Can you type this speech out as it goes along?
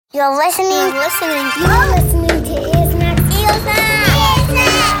You're listening to Ear Snacks. Ear Snacks.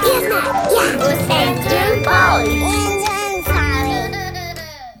 Yeah. With Andrew and Polly.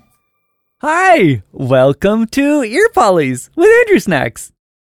 Hi, welcome to Ear Pollies with Andrew Snacks.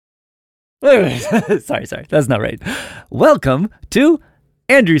 Wait, sorry, that's not right. Welcome to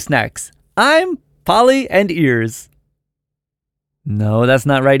Andrew Snacks. I'm Polly and Ears. No, that's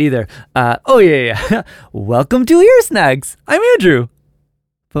not right either. Yeah. Welcome to Ear Snacks. I'm Andrew.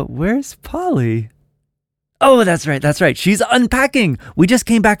 But where's Polly? Oh, that's right. She's unpacking. We just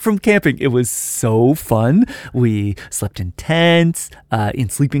came back from camping. It was so fun. We slept in tents, in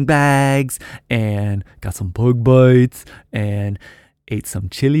sleeping bags, and got some bug bites, and ate some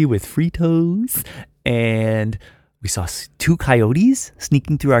chili with Fritos, and we saw 2 coyotes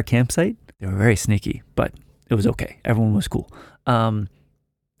sneaking through our campsite. They were very sneaky, but it was okay. Everyone was cool.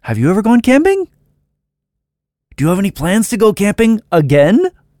 Have you ever gone camping? Do you have any plans to go camping again?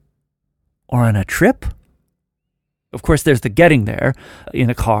 Or on a trip? Of course, there's the getting there in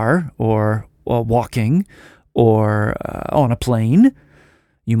a car or walking or on a plane.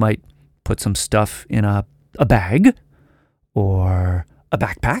 You might put some stuff in a bag or a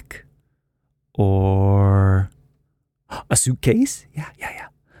backpack or a suitcase. Yeah.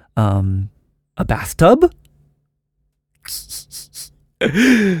 A bathtub.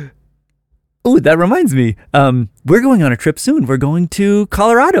 Oh, that reminds me. We're going on a trip soon. We're going to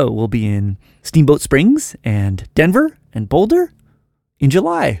Colorado. We'll be in Steamboat Springs and Denver and Boulder in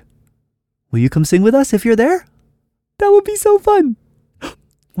July. Will you come sing with us if you're there? That would be so fun.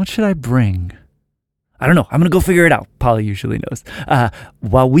 What should I bring? I don't know. I'm going to go figure it out. Polly usually knows.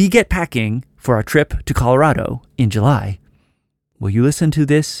 While we get packing for our trip to Colorado in July, will you listen to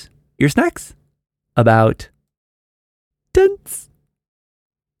this Ear Snacks about tents?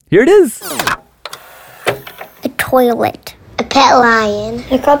 Here it is. A toilet. A pet lion.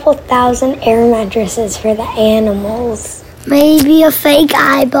 A couple thousand air mattresses for the animals. Maybe a fake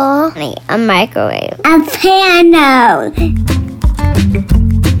eyeball. A microwave. A piano.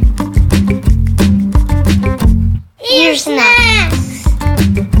 Ear Snacks.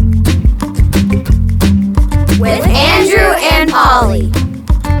 With Andrew and Polly.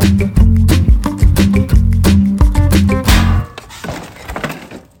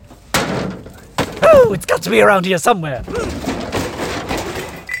 Oh, it's got to be around here somewhere.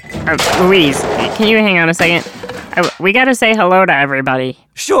 Louise, can you hang on a second? We gotta say hello to everybody.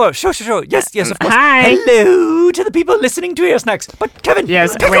 Sure. Yes, of course. Hi. Hello to the people listening to Ear Snacks. But Kevin,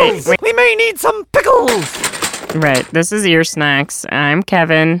 Yes, pickles! wait. We may need some pickles! Right, this is Ear Snacks. I'm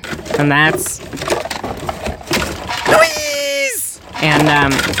Kevin, and that's... Louise!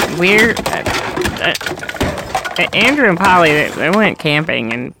 And, we're... Andrew and Polly, they went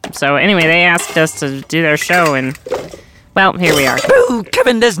camping, and so anyway, they asked us to do their show, and... Well, here we are. Oh,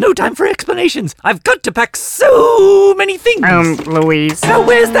 Kevin, there's no time for explanations. I've got to pack so many things. Louise. Now,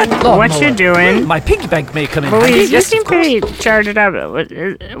 where's that lawnmower? What you doing? My piggy bank may come in. Louise, you Yes, seem of course. pretty charted up.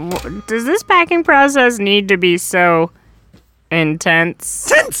 Does this packing process need to be so intense?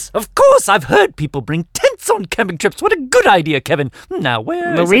 Tents! Of course, I've heard people bring tents on camping trips. What a good idea, Kevin. Now,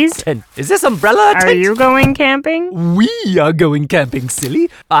 where Louise? is a tent? Is this umbrella a tent? Are you going camping? We are going camping, silly.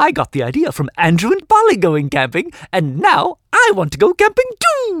 I got the idea from Andrew and Polly going camping, and now I want to go camping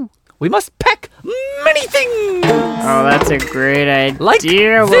too. We must pack many things. Oh, that's a great idea, Like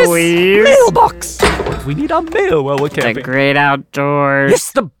this Louise. mailbox. We need our mail while we're The camping. great outdoors.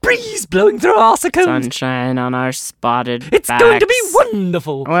 Yes, the breeze blowing through our cones. Sunshine on our spotted It's backs. going to be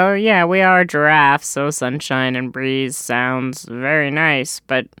wonderful. Well, yeah, we are giraffes, so sunshine and breeze sounds very nice,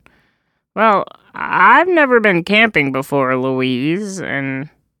 but, well, I've never been camping before, Louise,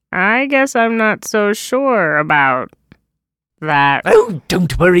 and I guess I'm not so sure about that. Oh,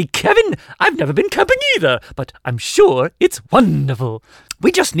 don't worry, Kevin. I've never been camping either, but I'm sure it's wonderful.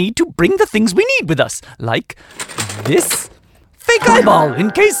 We just need to bring the things we need with us, like this fake eyeball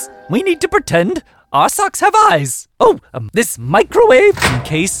in case we need to pretend our socks have eyes. Oh, this microwave in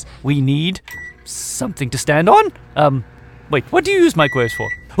case we need something to stand on. Wait, what do you use microwaves for?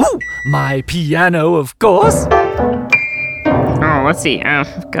 Ooh, my piano, of course. Oh, let's see.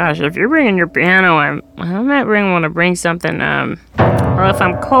 Gosh, if you're bringing your piano, I might want to bring something. Well, if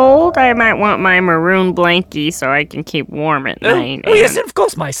I'm cold, I might want my maroon blankie so I can keep warm at night. Oh, yes, and of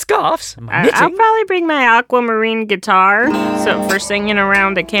course, my scarves, my knitting. I'll probably bring my aquamarine guitar for singing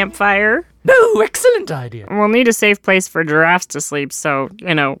around a campfire. No, excellent idea. We'll need a safe place for giraffes to sleep, so,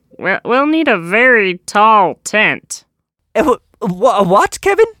 we'll need a very tall tent. What,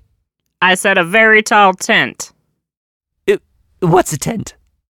 Kevin? I said a very tall tent. What's a tent?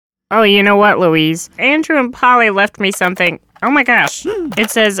 Oh, you know what, Louise? Andrew and Polly left me something Oh my gosh.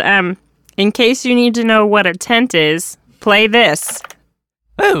 It says, in case you need to know what a tent is, play this.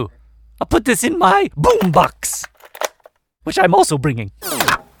 Oh, I'll put this in my boombox, which I'm also bringing.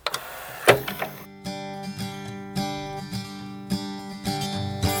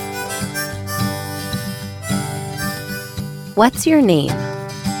 What's your name?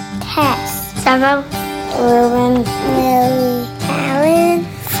 Tess. Several. Ruben. Lily. Alan.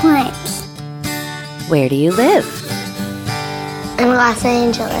 Frank. Where do you live? In Los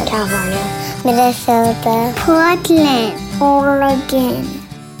Angeles, California. Minnesota. Portland. Oregon.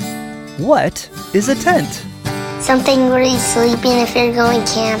 What is a tent? Something where you sleep in if you're going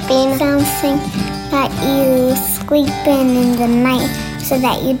camping. Something that you sleep in the night so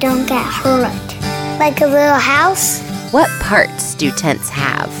that you don't get hurt. Like a little house. What parts do tents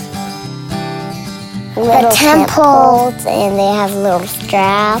have? Little temples, and they have little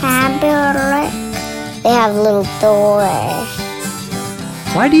straps. Fabulous. They have little doors.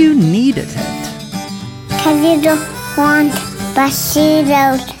 Why do you need a tent? Because you don't want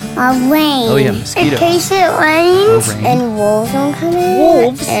mosquitoes or rain. Oh, yeah, mosquitoes. In case it rains, Or rain. and wolves don't come in.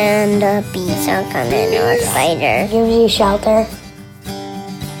 Wolves? And bees don't come in, or spiders. Gives you shelter.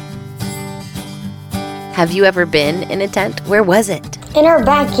 Have you ever been in a tent? Where was it? In our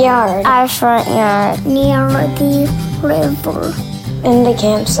backyard. Our front yard. Near the river. In the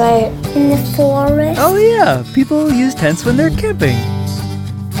campsite. In the forest. Oh yeah, people use tents when they're camping.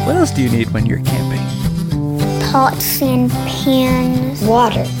 What else do you need when you're camping? Pots and pans.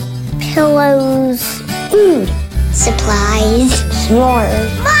 Water. Pillows. Food. Supplies.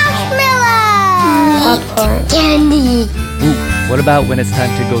 S'mores. Marshmallows. Popcorn. Candy. Ooh, what about when it's time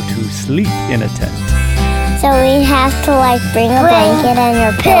to go to sleep in a tent? So we have to bring a blanket and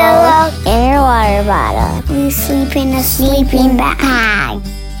your pillow and your water bottle. We sleep in a sleeping bag.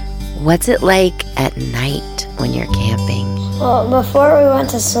 What's it like at night when you're camping? Well, before we went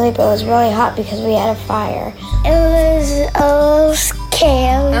to sleep, it was really hot because we had a fire. It was a little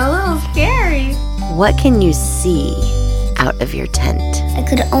scary. What can you see out of your tent? I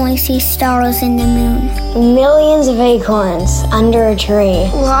could only see stars and the moon. Millions of acorns under a tree.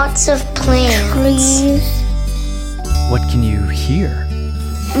 Lots of plants. Trees. What can you hear?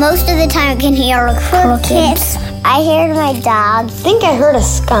 Most of the time I can hear crickets. I heard my dog. I think I heard a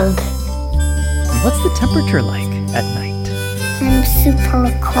skunk. What's the temperature like at night? I'm super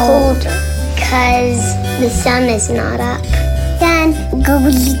cold. Because the sun is not up. Sun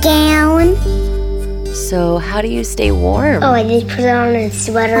goes down. So how do you stay warm? Oh, I just put on a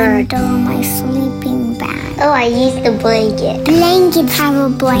sweater. Under my sleeping bag. Oh, I used the blanket. Blankets have a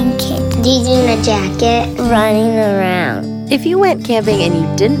blanket. Using a jacket. Running around. If you went camping and you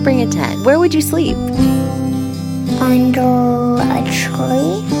didn't bring a tent, where would you sleep? Under a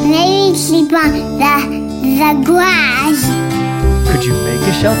tree. Maybe sleep on the grass. Could you make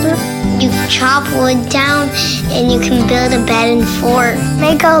a shelter? You chop wood down and you can build a bed and fort.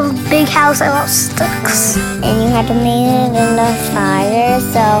 Make a big house out of sticks. And you have to make it in the fire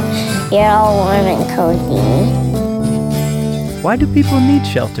so you're all warm and cozy. Why do people need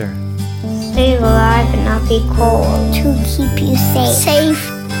shelter? Stay alive and not be cold. To keep you safe.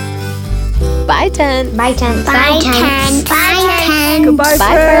 Bye, tent. Bye, tent. Bye, tent. Bye, tent. Goodbye,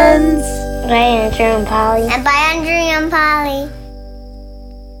 Bye, friends. Bye, Andrew and Polly. And bye, Andrew and Polly.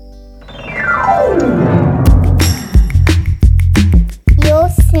 Your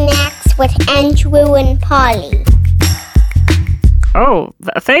snacks with Andrew and Polly. Oh,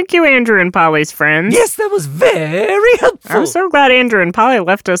 thank you, Andrew and Polly's friends. Yes, that was very helpful. I'm so glad Andrew and Polly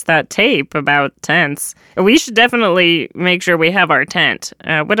left us that tape about tents. We should definitely make sure we have our tent.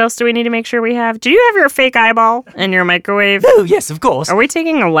 What else do we need to make sure we have? Do you have your fake eyeball and your microwave? Oh, yes, of course. Are we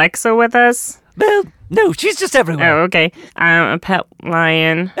taking Alexa with us? Well, no, she's just everywhere. Oh, okay. A pet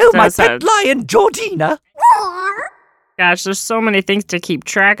lion. Oh, my That's a- pet lion, Georgina. Gosh, there's so many things to keep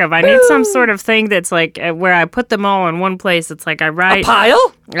track of. I need some sort of thing that's where I put them all in one place. It's like I write. A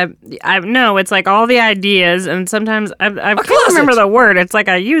pile? No, it's like all the ideas, and sometimes I can't closet. remember the word. It's like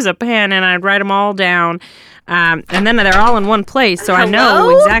I use a pen and I write them all down, and then they're all in one place, so I know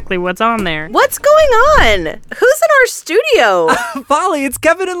Hello? exactly what's on there. What's going on? Who's in our studio? Polly, it's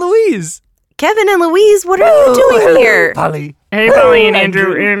Kevin and Louise. Kevin and Louise, what are you doing hello, here? Polly. Hey, Polly and Andrew.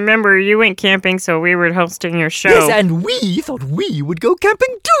 Andrew, remember you went camping, so we were hosting your show. Yes, and we thought we would go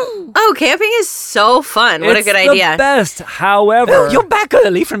camping too. Oh, camping is so fun. What a good It's idea. the best, however. Oh, you're back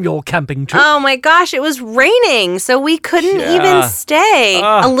early from your camping trip. Oh my gosh, it was raining, so we couldn't Yeah. even stay.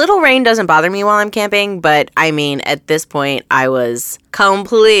 Ugh. A little rain doesn't bother me while I'm camping, but I mean, at this point, I was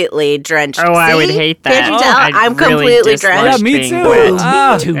completely drenched. Oh, I would See? hate that. Can't you tell? I'd I'm really completely dislike drenched. Yeah, me being too. wet.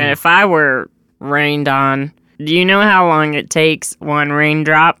 Ah. And if I were rained on, Do you know how long it takes one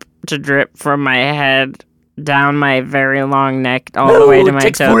raindrop to drip from my head down my very long neck all the way to my it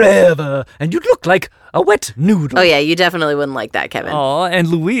takes toe? forever, and you'd look like a wet noodle. Oh, yeah, you definitely wouldn't like that, Kevin. Oh, and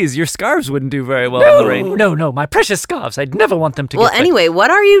Louise, your scarves wouldn't do very well in the rain. No, my precious scarves. I'd never want them to Well, get wet. anyway, what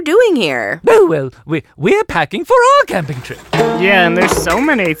are you doing here? No, well, we're packing for our camping trip. Yeah, and there's so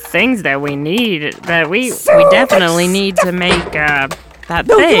many things that we need that we So definitely much need to make that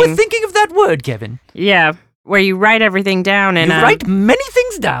No, thing. you were thinking of that word, Kevin. Yeah, where you write everything down and You write many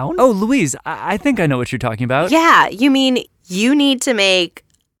things down. Oh, Louise, I think I know what you're talking about. Yeah, you mean you need to make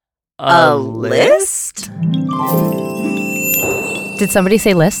a list? Did somebody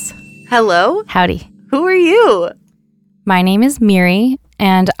say lists? Hello? Howdy. Who are you? My name is Miri,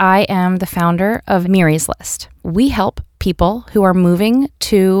 and I am the founder of Miri's List. We help people who are moving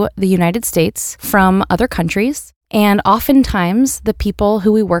to the United States from other countries, and oftentimes the people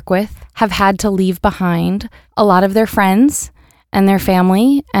who we work with have had to leave behind a lot of their friends and their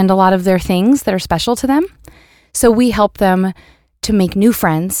family and a lot of their things that are special to them. So we help them to make new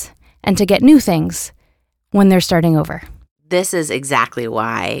friends and to get new things when they're starting over. This is exactly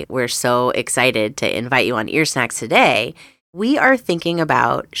why we're so excited to invite you on Ear Snacks today. We are thinking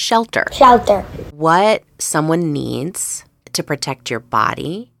about shelter. Shelter. What someone needs to protect your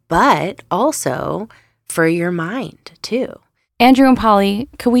body, but also for your mind, too. Andrew and Polly,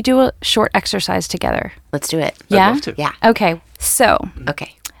 could we do a short exercise together? Let's do it. Yeah? love to. Yeah. Okay, so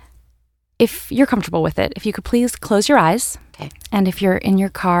Okay. if you're comfortable with it, if you could please close your eyes. Okay. And if you're in your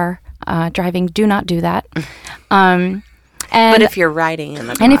car driving, do not do that. But if you're riding in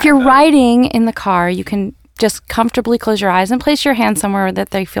the car. And if you're riding in the car, you can just comfortably close your eyes and place your hand somewhere that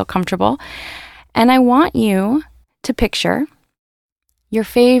they feel comfortable. And I want you to picture your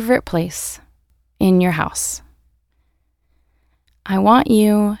favorite place in your house. I want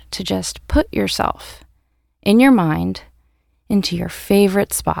you to just put yourself in your mind into your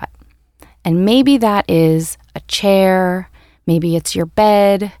favorite spot. And maybe that is a chair, maybe it's your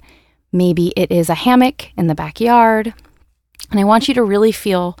bed, maybe it is a hammock in the backyard. And I want you to really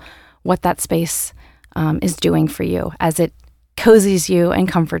feel what that space is doing for you as it cozies you and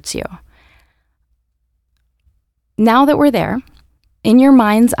comforts you. Now that we're there, in your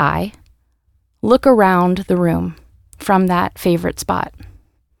mind's eye, look around the room from that favorite spot.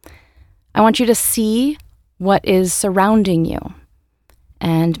 I want you to see what is surrounding you.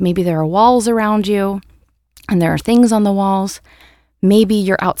 And maybe there are walls around you, and there are things on the walls. Maybe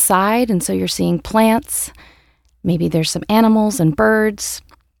you're outside, and so you're seeing plants. Maybe there's some animals and birds.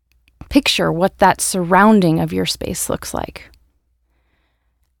 Picture what that surrounding of your space looks like.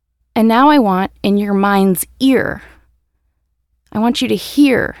 And now I want, in your mind's ear, I want you to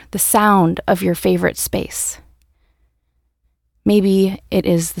hear the sound of your favorite space. Maybe it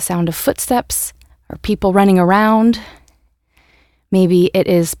is the sound of footsteps or people running around. Maybe it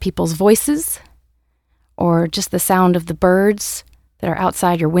is people's voices or just the sound of the birds that are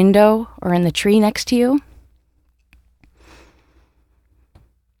outside your window or in the tree next to you.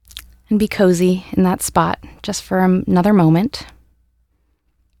 And be cozy in that spot just for another moment.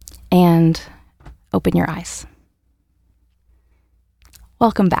 And open your eyes.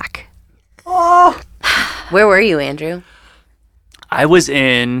 Welcome back. Where were you, Andrew? I was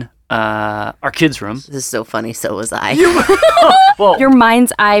in our kids' room. This is so funny. So was I. Well, Your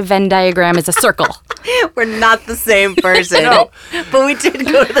mind's eye Venn diagram is a circle. We're not the same person. No. But we did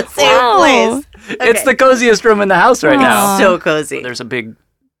go to the same Wow. place. it's the coziest room in the house right now. So cozy. There's a big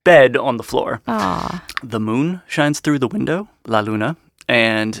bed on the floor. Aw. The moon shines through the window, La Luna,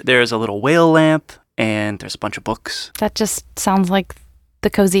 and there's a little whale lamp, and there's a bunch of books. That just sounds like the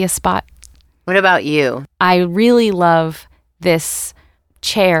coziest spot. What about you? I really love this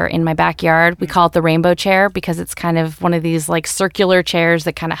chair in my backyard. We call it the rainbow chair because it's kind of one of these like circular chairs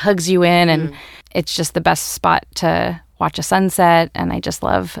that kind of hugs you in, and it's just the best spot to watch a sunset, and I just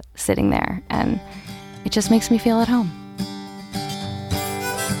love sitting there, and it just makes me feel at home.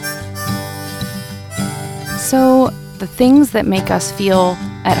 So the things that make us feel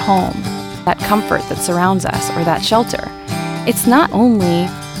at home, that comfort that surrounds us or that shelter, it's not only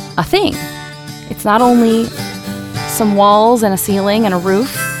a thing. It's not only some walls and a ceiling and a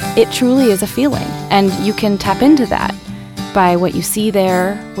roof. It truly is a feeling. And you can tap into that by what you see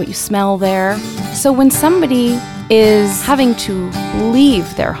there, what you smell there. So when somebody is having to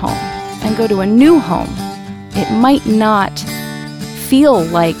leave their home and go to a new home, it might not feel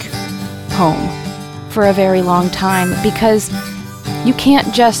like home for a very long time because you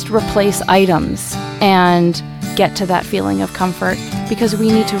can't just replace items and get to that feeling of comfort because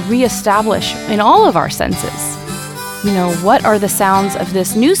we need to reestablish in all of our senses, what are the sounds of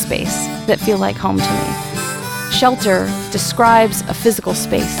this new space that feel like home to me? Shelter describes a physical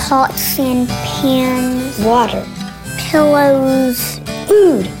space. Pots and pans, Water. pillows,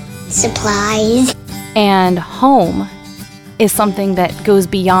 Food. supplies. And home is something that goes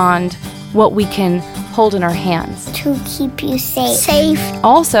beyond what we can hold in our hands. To keep you safe.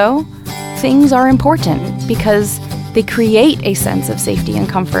 Also, things are important because they create a sense of safety and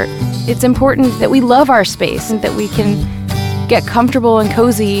comfort. It's important that we love our space and that we can get comfortable and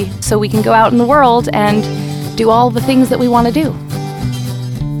cozy so we can go out in the world and do all the things that we want to do.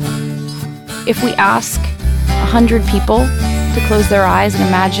 If we ask 100 people to close their eyes and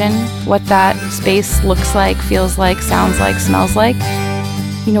imagine what that space looks like, feels like, sounds like, smells like,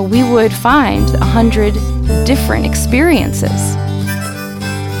 we would find 100 different experiences.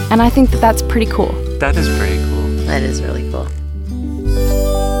 And I think that that's pretty cool. That is pretty cool. That is really cool.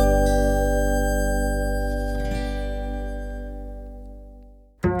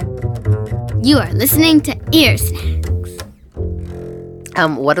 You are listening to Ear Snacks.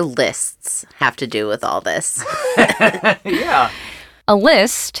 What do lists have to do with all this? Yeah. A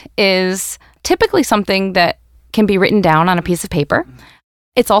list is typically something that can be written down on a piece of paper.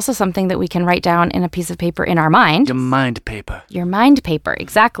 It's also something that we can write down in a piece of paper in our mind. Your mind paper. Your mind paper,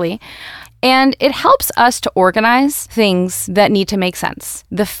 exactly. And it helps us to organize things that need to make sense.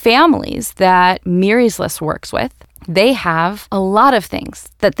 The families that Miri's List works with, they have a lot of things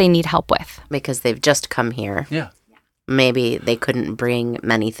that they need help with. Because they've just come here. Yeah. Maybe they couldn't bring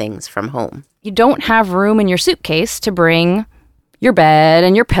many things from home. You don't have room in your suitcase to bring your bed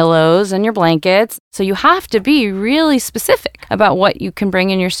and your pillows and your blankets. So you have to be really specific about what you can bring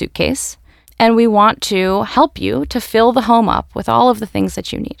in your suitcase. And we want to help you to fill the home up with all of the things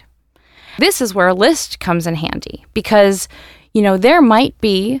that you need. This is where a list comes in handy because, there might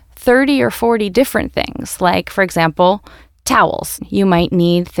be 30 or 40 different things. Like, for example, towels. You might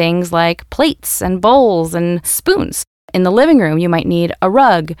need things like plates and bowls and spoons. In the living room, you might need a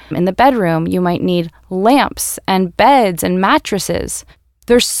rug. In the bedroom, you might need lamps and beds and mattresses.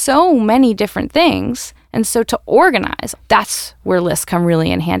 There's so many different things. And so to organize, that's where lists come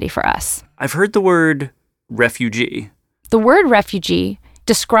really in handy for us. I've heard the word refugee. The word refugee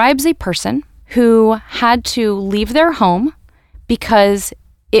describes a person who had to leave their home because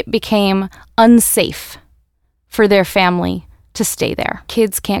it became unsafe for their family to stay there.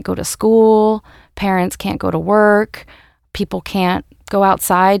 Kids can't go to school, parents can't go to work, people can't go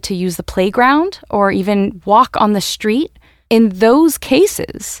outside to use the playground or even walk on the street. In those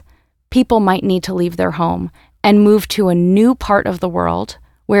cases, people might need to leave their home and move to a new part of the world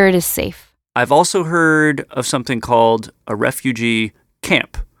where it is safe. I've also heard of something called a refugee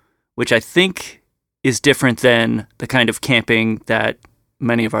camp, which I think is different than the kind of camping that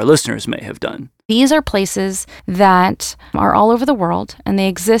many of our listeners may have done. These are places that are all over the world, and they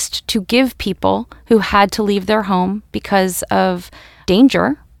exist to give people who had to leave their home because of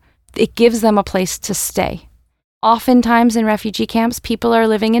danger, it gives them a place to stay. Oftentimes in refugee camps, people are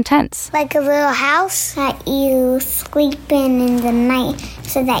living in tents. Like a little house that you sleep in the night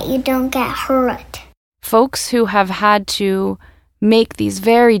so that you don't get hurt. Folks who have had to make these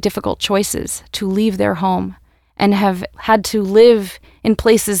very difficult choices to leave their home and have had to live in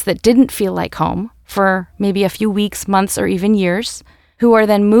places that didn't feel like home for maybe a few weeks, months, or even years, who are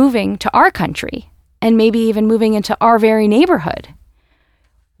then moving to our country and maybe even moving into our very neighborhood.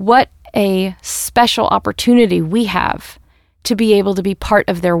 What a special opportunity we have to be able to be part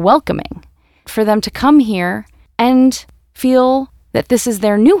of their welcoming, for them to come here and feel that this is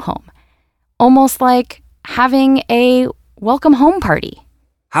their new home, almost like having a welcome home party.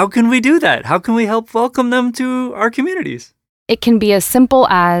 How can we do that? How can we help welcome them to our communities? It can be as simple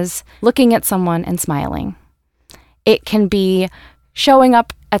as looking at someone and smiling. It can be showing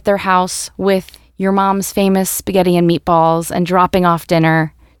up at their house with your mom's famous spaghetti and meatballs and dropping off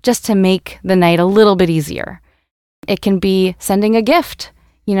dinner just to make the night a little bit easier. It can be sending a gift.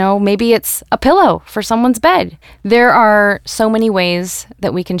 Maybe it's a pillow for someone's bed. There are so many ways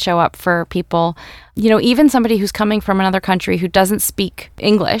that we can show up for people. Even somebody who's coming from another country who doesn't speak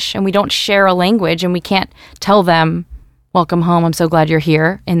English and we don't share a language and we can't tell them, welcome home, I'm so glad you're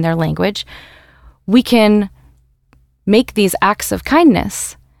here, in their language. We can make these acts of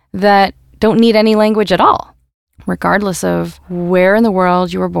kindness that don't need any language at all, regardless of where in the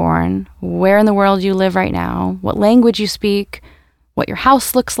world you were born, where in the world you live right now, what language you speak, what your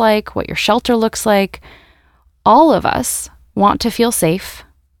house looks like, what your shelter looks like. All of us want to feel safe,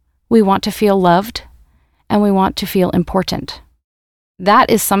 we want to feel loved, and we want to feel important. That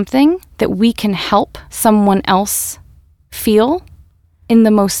is something that we can help someone else feel in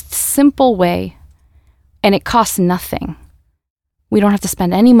the most simple way, and it costs nothing. We don't have to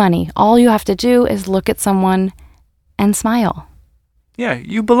spend any money. All you have to do is look at someone and smile. Yeah,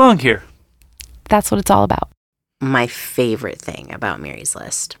 you belong here. That's what it's all about. My favorite thing about Mary's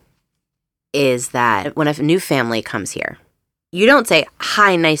List is that when a new family comes here, you don't say,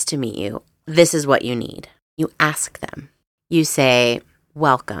 "Hi, nice to meet you. This is what you need." You ask them. You say,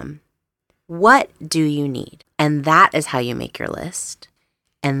 "Welcome. What do you need?" And that is how you make your list.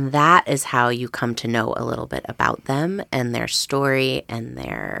 And that is how you come to know a little bit about them and their story and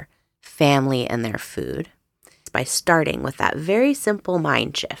their family and their food. It's by starting with that very simple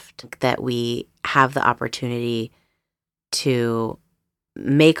mind shift that we have the opportunity to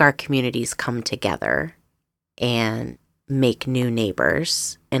make our communities come together and make new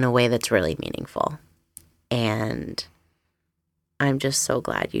neighbors in a way that's really meaningful. And I'm just so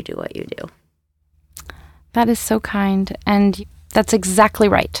glad you do what you do. That is so kind, and that's exactly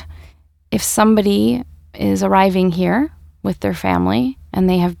right. If somebody is arriving here with their family and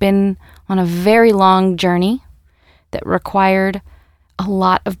they have been on a very long journey that required a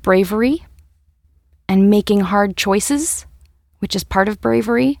lot of bravery and making hard choices, which is part of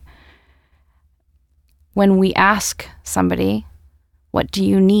bravery, when we ask somebody, "What do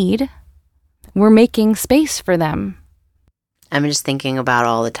you need?" we're making space for them. I'm just thinking about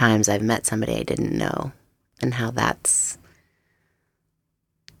all the times I've met somebody I didn't know and how that's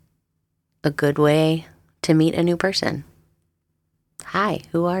a good way to meet a new person. Hi,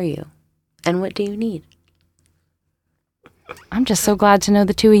 who are you? And what do you need? I'm just so glad to know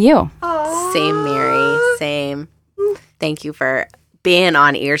the two of you. Same, Mary. Same. Thank you for being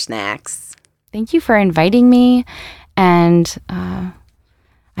on Ear Snacks. Thank you for inviting me, and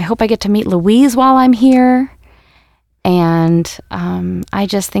I hope I get to meet Louise while I'm here. And I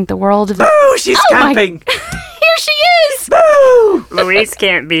just think the world of... Oh, she's camping! Here she is! No! Louise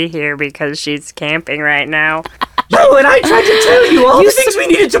can't be here because she's camping right now. No, and I tried to tell you all the things we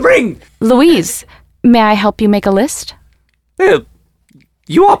needed to bring! Louise, may I help you make a list? Well,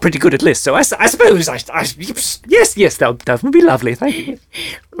 you are pretty good at lists, so I suppose yes, that would be lovely, thank you.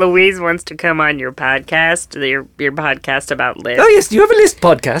 Louise wants to come on your podcast, your podcast about lists. Oh yes, do you have a list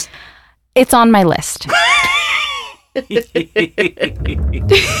podcast? It's on my list.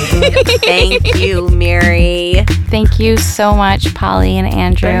 Thank you, Mary. Thank you so much, Polly and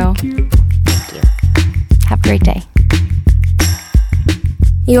Andrew. Thank you. Have a great day.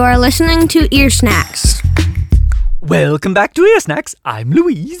 You are listening to Ear Snacks. Welcome back to Ear Snacks. I'm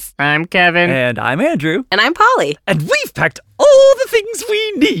Louise. I'm Kevin. And I'm Andrew. And I'm Polly. And we've packed all the things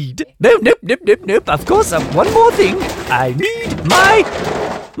we need. Nope. Of course, one more thing. I need my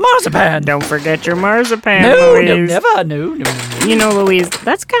marzipan. Don't forget your marzipan, No, Louise. never. No. You know, Louise,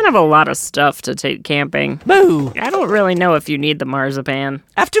 that's kind of a lot of stuff to take camping. No. I don't really know if you need the marzipan.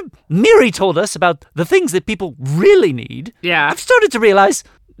 After Miri told us about the things that people really need, Yeah. I've started to realize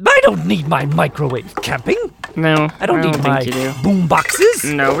I don't need my microwave camping. No, I don't need my think you do. boom boxes.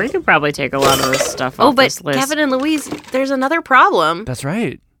 No, we could probably take a lot of this stuff Oh, off but this list. Kevin and Louise, there's another problem. That's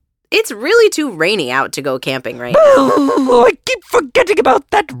right. It's really too rainy out to go camping right now. Oh, I keep forgetting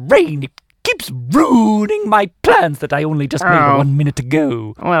about that rain. It keeps ruining my plans that I only just made Oh. 1 minute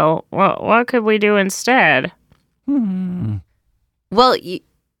ago. Well, what could we do instead? Well,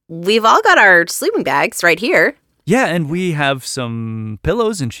 we've all got our sleeping bags right here. Yeah, and we have some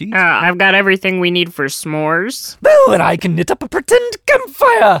pillows and sheets. I've got everything we need for s'mores, Oh, and I can knit up a pretend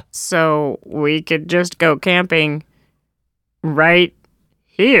campfire. so we could just go camping right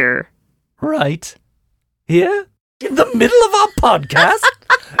here. Right here? In the middle of our podcast?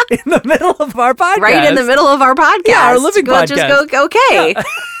 In the middle of our podcast? Right in the middle of our podcast. Yeah, our living We'll just podcast. go, okay.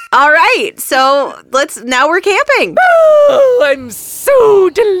 All right. So now we're camping. Oh, I'm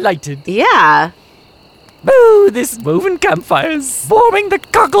so delighted. Yeah. Oh, this woven campfire is warming the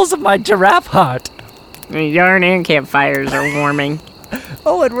cockles of my giraffe heart. Yarn and campfires are warming.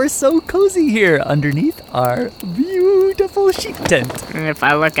 Oh, and we're so cozy here underneath our beautiful sheep tent. And if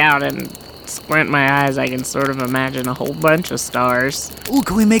I look out and squint my eyes, I can sort of imagine a whole bunch of stars. Oh,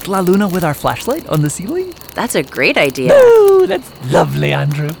 can we make La Luna with our flashlight on the ceiling? That's a great idea. Oh, that's lovely,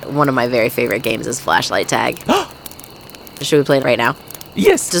 Andrew. One of my very favorite games is Flashlight Tag. Should we play it right now?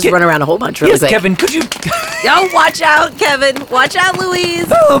 Yes. Just run around a whole bunch really yes, quick. Kevin, could you... Oh, watch out, Kevin. Watch out,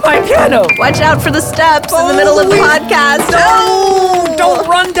 Louise. Oh, my piano. Watch out for the steps in the middle of the Louise. podcast. No! Don't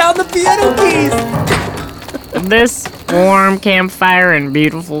run down the piano keys. This warm campfire and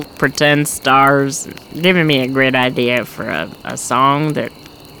beautiful pretend stars giving me a great idea for a song that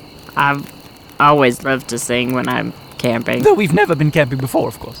I've always loved to sing when I'm camping. Though we've never been camping before,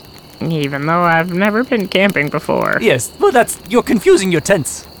 of course. Even though I've never been camping before. Yes, well, you're confusing your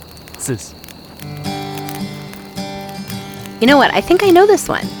tense, sis. You know what? I think I know this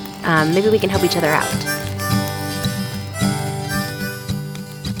one. Maybe we can help each other out.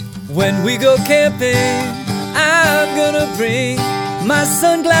 When we go camping, I'm gonna bring my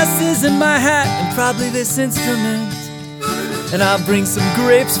sunglasses and my hat and probably this instrument. And I'll bring some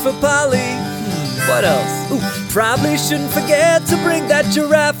grapes for Polly. What else? Ooh, probably shouldn't forget to bring that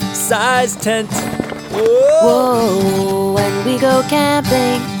giraffe-sized tent. Whoa, when we go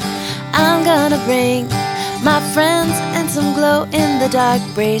camping, I'm gonna bring my friends and some glow-in-the-dark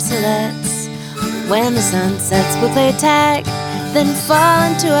bracelets. When the sun sets, we'll play tag, then fall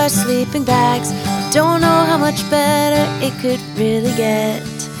into our sleeping bags. Don't know how much better it could really get.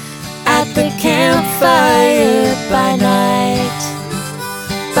 At the campfire by night,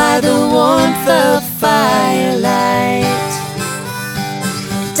 by the warmth of firelight.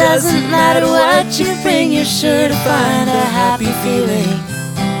 Doesn't matter what you bring, you're sure to find a happy feeling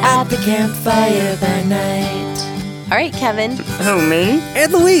at the campfire by night. All right, Kevin. Who, me?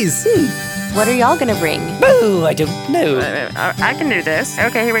 And Louise. What are y'all gonna bring? Oh, I don't know. I can do this.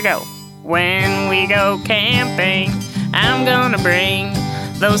 Okay, here we go. When we go camping, I'm gonna bring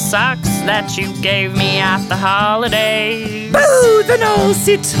those socks that you gave me at the holidays. Boo! Then I'll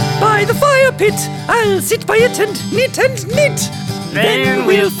sit by the fire pit. I'll sit by it and knit and knit. Then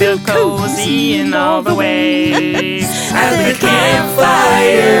we'll feel cozy in all the ways. At the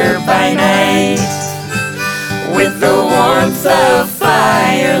campfire by night, with the warmth of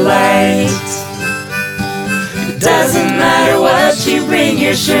firelight. Doesn't matter what you bring,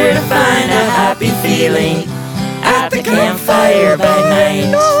 you're sure to find a happy feeling at the campfire by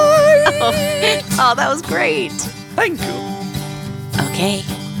night. Oh, that was great. Thank you. Okay,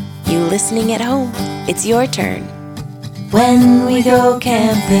 you listening at home, it's your turn. When we go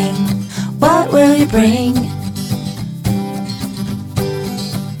camping, what will you bring?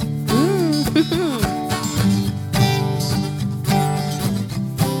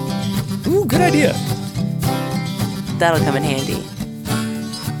 Ooh, good idea. That'll come in handy.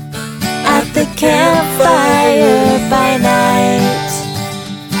 At the campfire by night,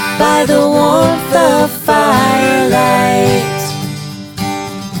 by the warmth of firelight.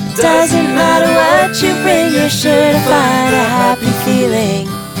 Doesn't matter what you bring, you're sure to find a happy feeling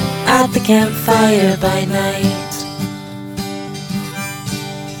at the campfire by night.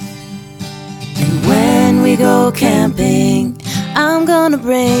 And when we go camping, I'm gonna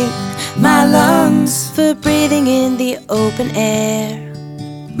bring my lungs for breathing in the open air,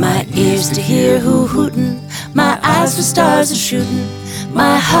 my ears to hear who hootin', my eyes for stars a shootin',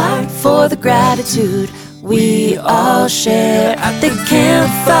 my heart for the gratitude we all share at the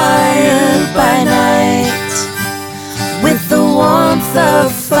campfire by night, with the warmth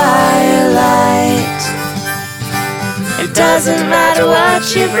of firelight. It doesn't matter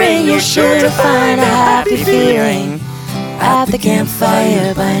what you bring, you're sure to find a happy feeling at the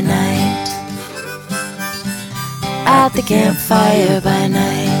campfire by night. At the campfire by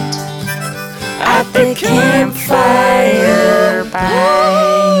night. At the campfire by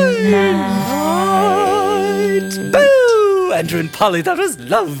night. Boo! Andrew and Polly, that was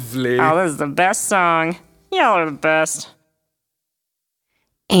lovely. Oh, this is the best song. Y'all are the best.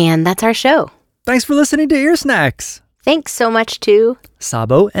 And that's our show. Thanks for listening to Ear Snacks. Thanks so much to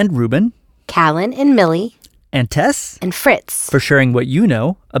Sabo and Ruben. Callan and Millie. And Tess. And Fritz. For sharing what you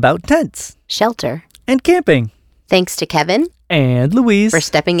know about tents. Shelter. And camping. Thanks to Kevin. And Louise. For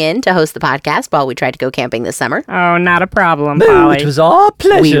stepping in to host the podcast while we tried to go camping this summer. Oh, not a problem, Boo, Polly. it was all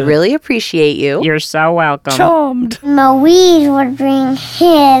pleasure. We really appreciate you. You're so welcome. Charmed. Louise would bring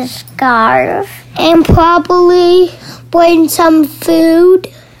his scarf and probably bring some food.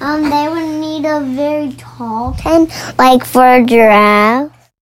 They would need a very tall tent, like for a giraffe.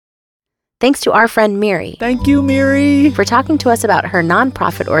 Thanks to our friend Miri. Thank you, Miri. For talking to us about her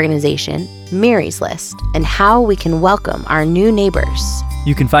nonprofit organization, Miri's List, and how we can welcome our new neighbors.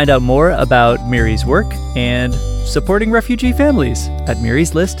 You can find out more about Miri's work and supporting refugee families at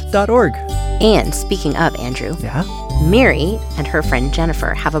mirislist.org. And speaking of Andrew, Yeah? Miri and her friend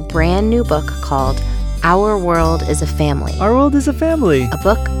Jennifer have a brand new book called Our World is a Family. Our World is a Family. A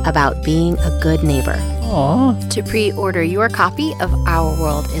book about being a good neighbor. Aw. To pre-order your copy of Our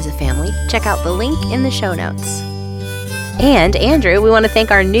World is a Family, check out the link in the show notes. And Andrew, we want to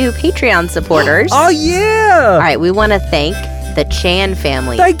thank our new Patreon supporters. Oh, yeah! All right, we want to thank the Chan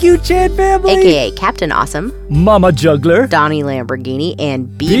family. Thank you, Chan family. AKA Captain Awesome, Mama Juggler, Donnie Lamborghini, and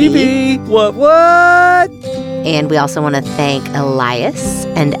BB. BB. What? And we also want to thank Elias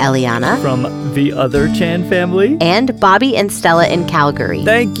and Eliana. From the other Chan family. And Bobby and Stella in Calgary.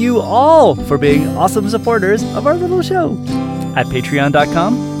 Thank you all for being awesome supporters of our little show at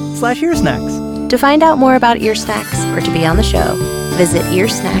patreon.com/earsnacks. To find out more about Ear Snacks or to be on the show, visit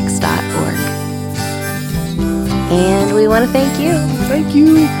earsnacks.org. And we want to thank you. Thank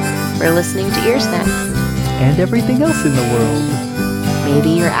you. For listening to Ear Snacks. And everything else in the world.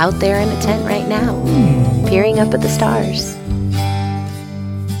 Maybe you're out there in a tent right now, peering up at the stars.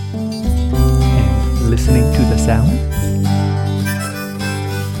 And listening to the sounds.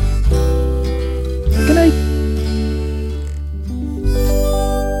 Good night.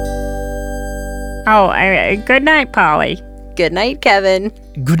 Oh, good night, Polly. Good night, Kevin.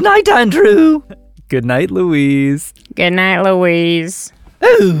 Good night, Andrew. Good night, Louise. Good night, Louise.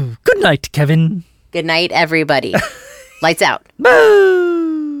 Oh, good night, Kevin. Good night, everybody. Lights out.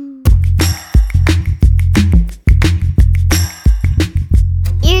 Boo!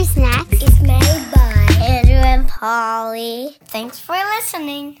 Ear Snacks is made by Andrew and Polly. Thanks for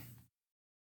listening.